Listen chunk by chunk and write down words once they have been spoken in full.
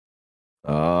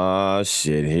Oh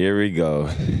shit, here we go.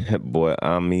 Boy,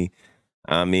 I'm me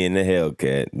in the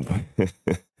Hellcat.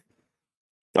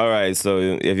 All right, so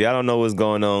if y'all don't know what's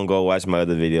going on, go watch my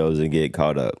other videos and get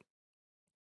caught up.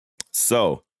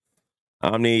 So,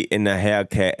 Omni in the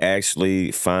Hellcat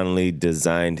actually finally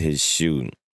designed his shoe.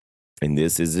 And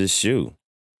this is his shoe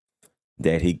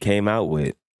that he came out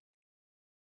with.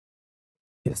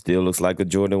 It still looks like a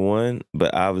Jordan 1,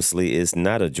 but obviously it's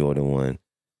not a Jordan 1.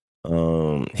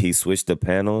 He switched the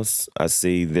panels. I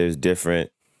see there's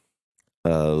different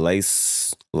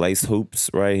lace hoops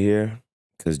right here,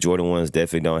 because Jordan 1s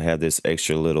definitely don't have this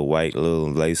extra little white little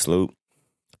lace loop.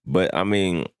 But I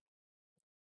mean,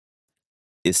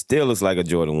 it still looks like a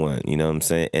Jordan 1, you know what I'm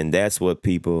saying? And that's what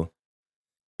people,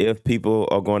 if people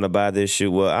are going to buy this shoe,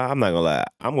 well, I'm not gonna lie,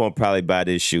 I'm gonna probably buy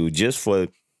this shoe just for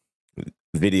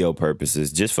video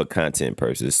purposes, just for content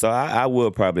purposes. So I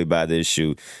will probably buy this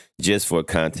shoe just for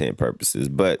content purposes.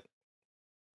 But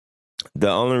the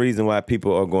only reason why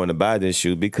people are going to buy this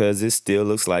shoe, because it still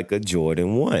looks like a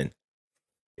Jordan 1.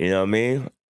 You know what I mean?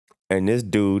 And this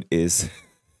dude is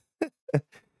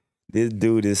this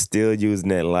dude is still using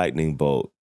that lightning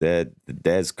bolt.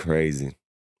 That's crazy.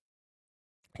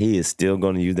 He is still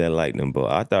going to use that lightning bolt.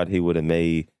 I thought he would have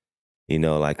made,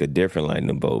 like a different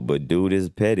lightning bolt, but dude is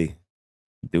petty.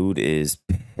 Dude is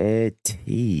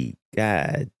petty.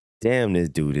 God damn, this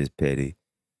dude is petty.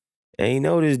 And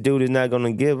this dude is not going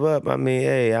to give up. I mean,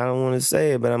 hey, I don't want to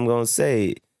say it, but I'm going to say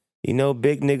it.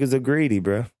 Big niggas are greedy,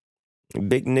 bro.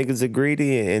 Big niggas are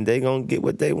greedy and they going to get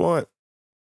what they want.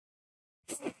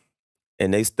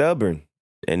 And they stubborn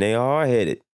and they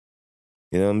hard-headed.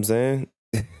 You know what I'm saying?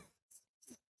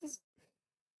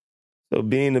 So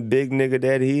being the big nigga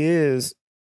that he is,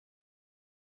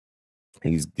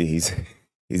 he's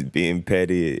being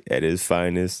petty at his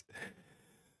finest.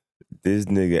 This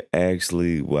nigga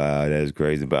actually, wow, that's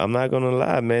crazy. But I'm not gonna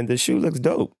lie, man. The shoe looks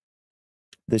dope.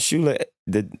 The shoe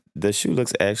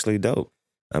looks actually dope.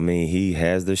 I mean, he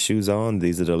has the shoes on.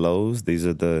 These are the lows. These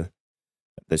are the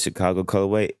Chicago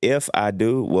colorway.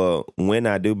 When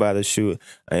I do buy the shoe,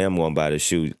 I am gonna buy the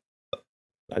shoe.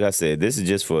 Like I said, this is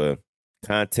just for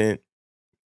content.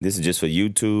 This is just for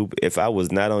YouTube. If I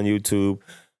was not on YouTube,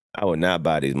 I would not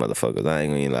buy these motherfuckers. I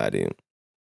ain't gonna lie to you.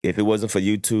 If it wasn't for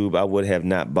YouTube, I would have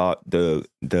not bought the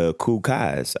Kool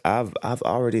Kais. I've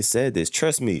already said this.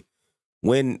 Trust me.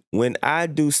 When I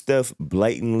do stuff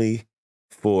blatantly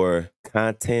for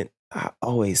content, I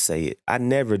always say it. I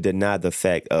never deny the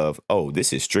fact of, oh,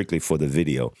 this is strictly for the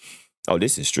video. Oh,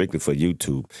 this is strictly for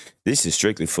YouTube. This is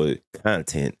strictly for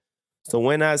content. So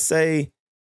when I say,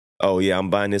 oh yeah,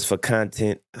 I'm buying this for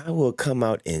content, I will come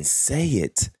out and say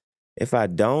it. If I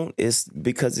don't, it's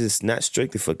because it's not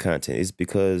strictly for content. It's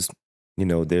because,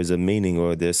 there's a meaning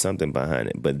or there's something behind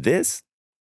it. But this,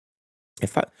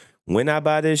 when I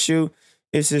buy this shoe,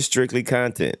 it's just strictly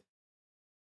content.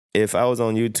 If I was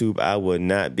on YouTube, I would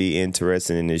not be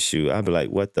interested in this shoe. I'd be like,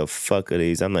 what the fuck are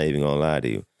these? I'm not even gonna lie to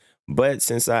you. But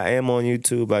since I am on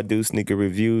YouTube, I do sneaker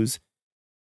reviews.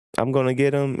 I'm gonna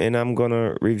get them and I'm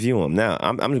gonna review them. Now,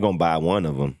 I'm just gonna buy one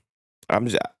of them. I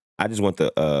just want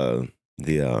the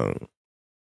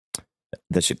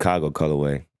Chicago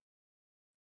colorway.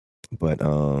 But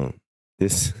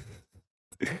this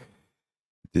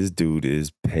this dude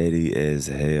is petty as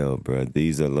hell, bro.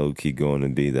 These are low key going to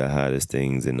be the hottest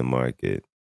things in the market.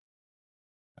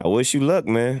 I wish you luck,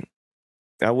 man.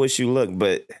 I wish you luck,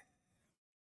 but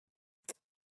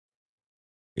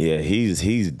yeah,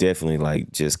 he's definitely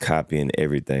like just copying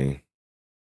everything.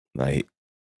 Like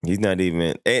he's not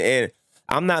even and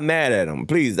I'm not mad at him.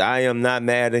 Please, I am not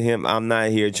mad at him. I'm not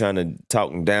here trying to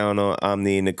talk down on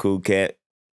Omni and the Kool Cat.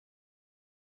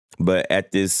 But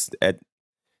at this,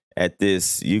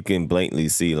 you can blatantly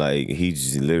see like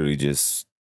he's literally just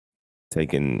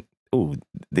taking. Ooh,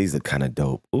 these are kind of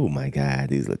dope. Oh my god,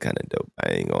 these look kind of dope. I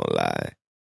ain't gonna lie.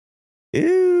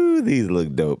 Ew, these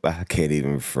look dope. I can't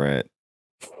even front.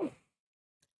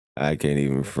 I can't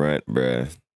even front,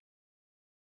 bruh.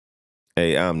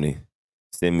 Hey, Omni,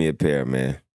 send me a pair,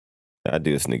 man. I'll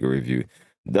do a sneaker review.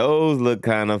 Those look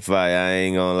kind of fire. I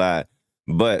ain't gonna lie,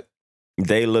 but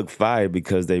they look fire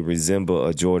because they resemble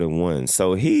a Jordan 1.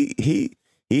 So he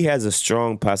has a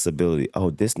strong possibility. Oh,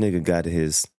 this nigga got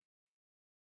his.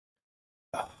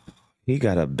 He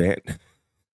got a bet.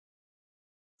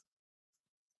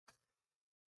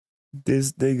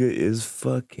 This nigga is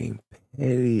fucking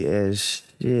petty as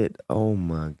shit. Oh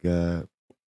my god.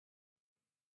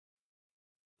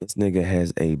 This nigga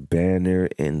has a banner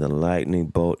and the lightning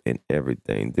bolt and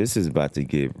everything. This is about to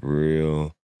get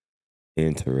real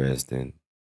interesting.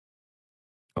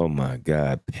 Oh my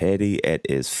god. Petty at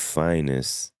its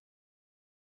finest.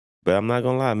 But I'm not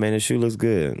gonna lie, man, the shoe looks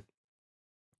good.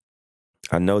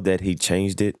 I know that he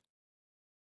changed it.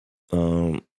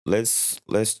 Let's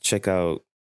check out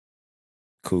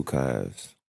Kool.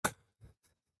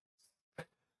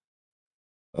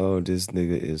 Oh, this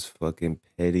nigga is fucking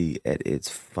petty at its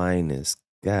finest.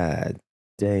 God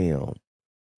damn. All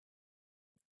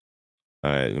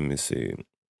right, let me see.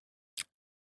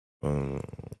 I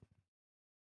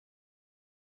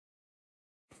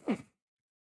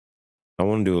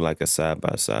want to do like a side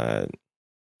by side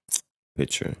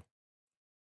picture.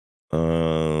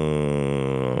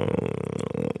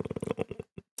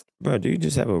 Bro, do you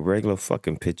just have a regular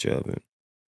fucking picture of it?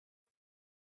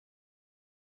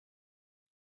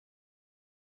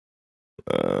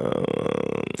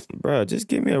 Bro, just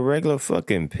give me a regular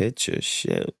fucking picture.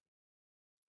 Shit.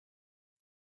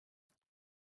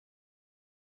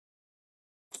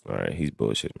 All right, he's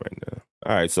bullshitting right now.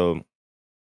 All right, so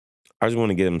I just want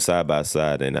to get them side by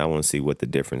side, and I want to see what the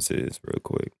difference is real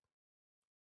quick.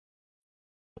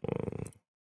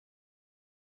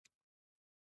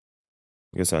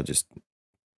 I guess I'll just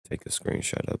take a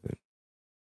screenshot of it.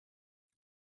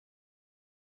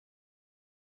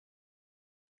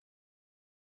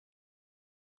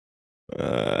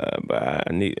 But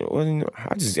I need. Well, you know,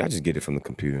 I just get it from the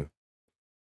computer.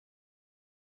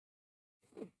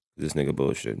 This nigga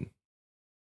bullshitting.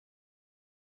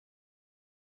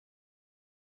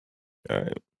 All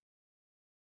right.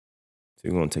 So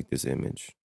we're gonna take this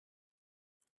image.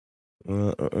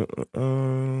 Go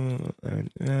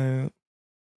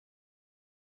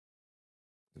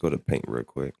to paint real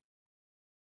quick.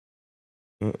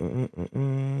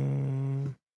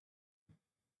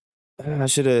 I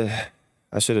should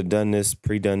have done this,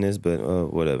 pre-done this, but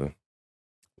whatever.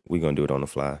 We're gonna do it on the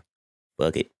fly.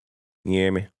 Fuck it. You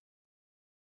hear me?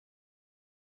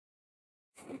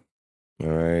 All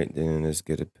right, then let's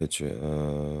get a picture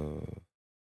of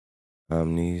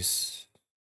Omnis.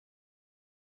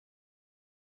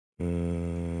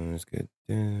 Let's get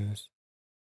this.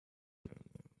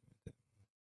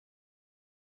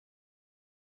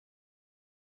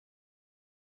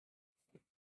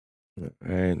 All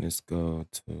right, let's go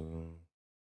to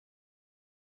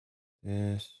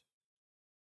this.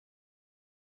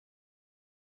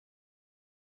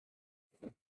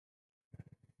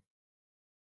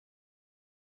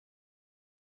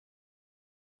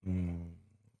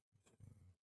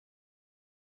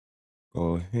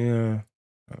 Go here.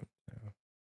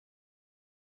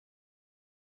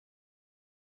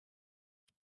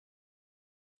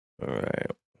 All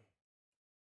right.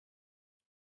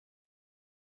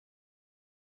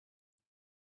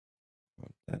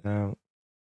 Put that out.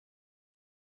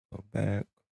 Go back.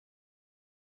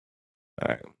 All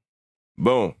right.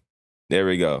 Boom. There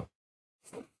we go.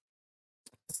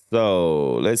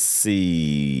 So let's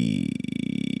see.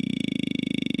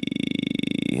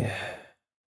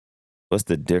 What's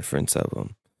the difference of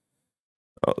them?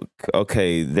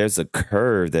 Okay, there's a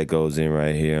curve that goes in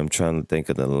right here. I'm trying to think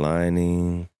of the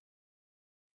lining,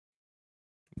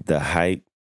 the height.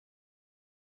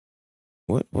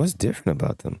 What's different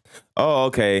about them? Oh,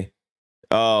 okay.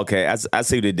 Oh, okay. I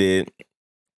see what it did.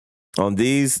 On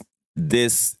these,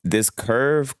 this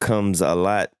curve comes a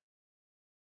lot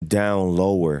down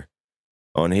lower.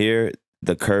 On here,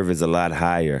 the curve is a lot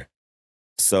higher.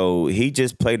 So he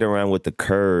just played around with the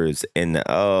curves and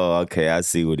oh, okay, I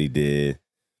see what he did.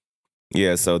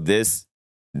 Yeah, so this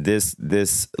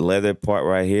leather part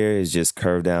right here is just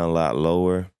curved down a lot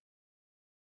lower.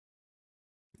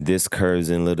 This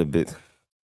curves in a little bit.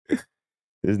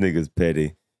 This nigga's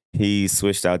petty. He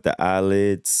switched out the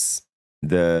eyelids.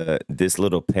 This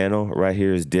little panel right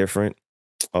here is different.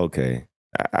 Okay,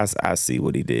 I see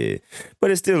what he did,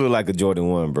 but it still look like a Jordan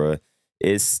 1, bro.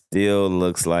 It still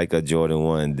looks like a Jordan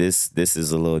 1. This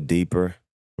is a little deeper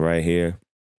right here.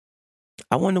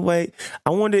 I wonder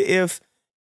if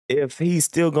he's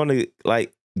still gonna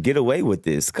like get away with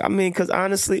this. I mean, because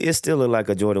honestly, it still look like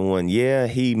a Jordan 1. Yeah,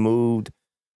 he moved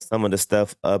some of the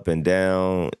stuff up and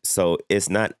down, so it's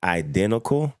not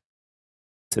identical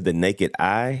to the naked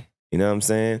eye. You know what I'm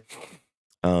saying?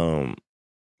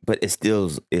 But it still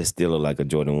look like a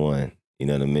Jordan 1. You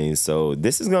know what I mean? So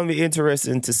this is gonna be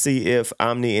interesting to see if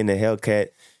Omni and the Hellcat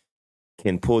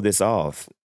can pull this off.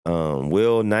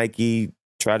 Will Nike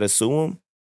try to sue him?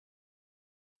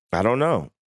 I don't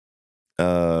know.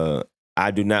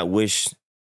 I do not wish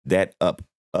that up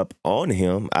on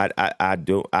him. I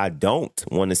don't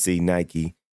want to see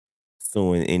Nike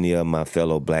suing any of my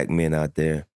fellow black men out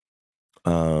there.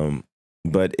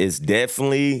 But it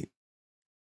definitely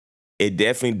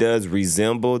does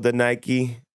resemble the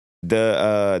Nike,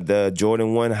 the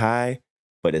Jordan 1 high.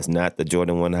 but it's not the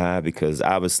Jordan 1 high because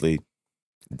obviously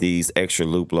these extra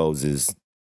loop lows is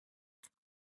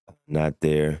not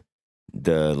there.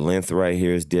 The length right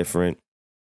here is different.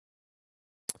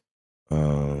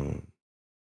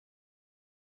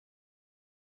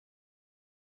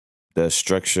 The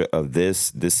structure of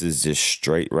this is just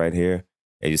straight right here.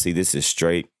 And you see, this is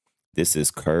straight. This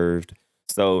is curved.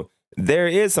 So there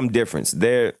is some difference.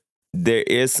 There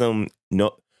is some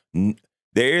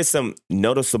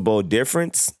noticeable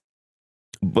difference,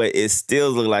 but it still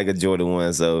look like a Jordan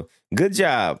 1. So good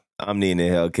job, Omni and the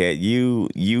Hellcat.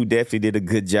 You definitely did a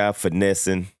good job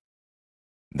finessing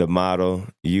the model.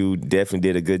 You definitely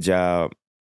did a good job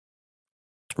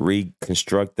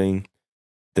reconstructing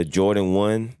the Jordan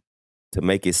 1 to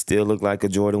make it still look like a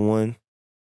Jordan 1.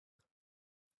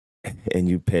 And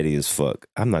you petty as fuck.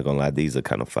 I'm not gonna lie, these are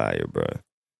kind of fire, bro.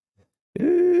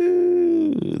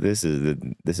 Ooh, this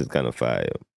is kind of fire.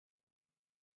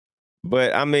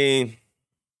 But I mean,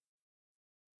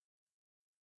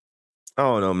 I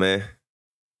don't know, man.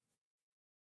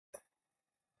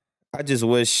 I just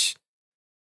wish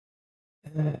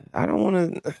I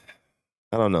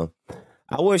don't know.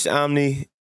 I wish Omni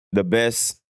the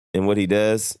best in what he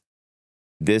does.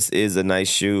 This is a nice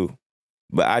shoe,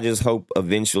 but I just hope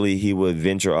eventually he would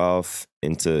venture off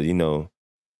into, you know,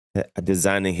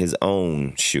 designing his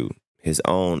own shoe, his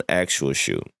own actual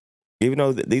shoe. Even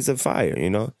though these are fire,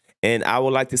 you know? And I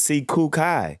would like to see Kool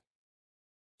shy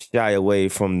away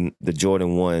from the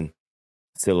Jordan 1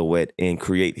 silhouette and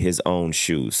create his own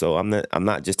shoe. So I'm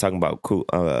not just talking about Kool,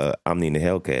 Omni and the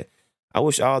Hellcat. I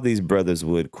wish all these brothers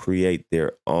would create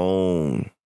their own.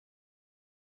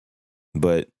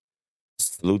 But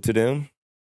salute to them.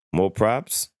 More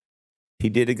props. He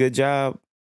did a good job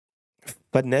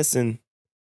finessing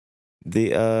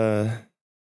the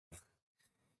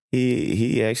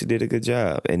he actually did a good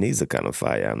job. And these are kind of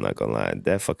fire, I'm not gonna lie.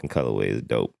 That fucking colorway is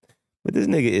dope. But this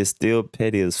nigga is still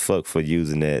petty as fuck for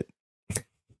using that.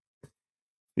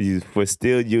 For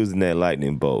still using that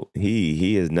lightning bolt.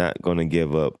 He is not gonna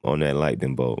give up on that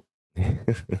lightning bolt.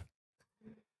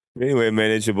 Anyway,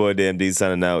 man, it's your boy DammnDee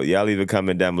signing out. Y'all leave a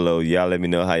comment down below. Y'all let me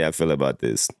know how y'all feel about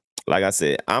this. Like I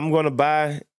said, I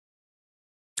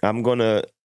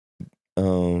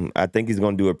think he's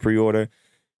gonna do a pre-order.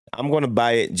 I'm gonna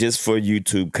buy it just for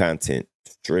YouTube content.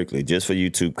 Strictly just for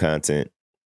YouTube content.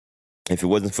 If it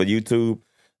wasn't for YouTube,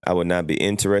 I would not be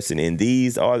interested in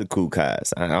these or the Kool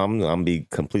cars. I'm gonna be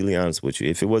completely honest with you.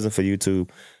 If it wasn't for YouTube,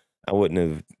 I wouldn't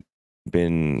have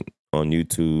been on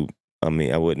YouTube. I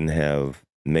mean, I wouldn't have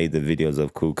made the videos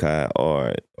of Kool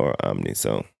or Omni.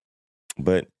 So,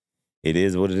 but it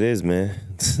is what it is, man.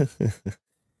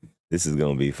 This is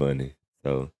gonna be funny.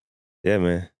 So, yeah,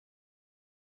 man.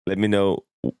 Let me know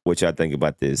what y'all think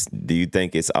about this. Do you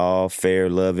think it's all fair,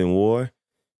 love, and war?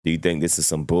 Do you think this is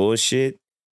some bullshit?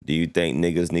 Do you think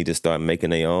niggas need to start making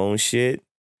their own shit?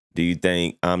 Do you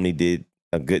think Omni did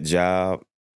a good job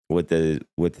with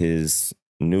his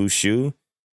new shoe?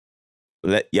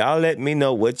 Let me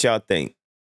know what y'all think.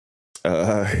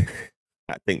 I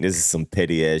think this is some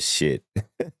petty ass shit.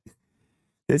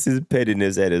 This is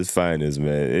pettiness at its finest,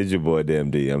 man. It's your boy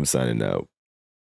DammnDee. I'm signing out.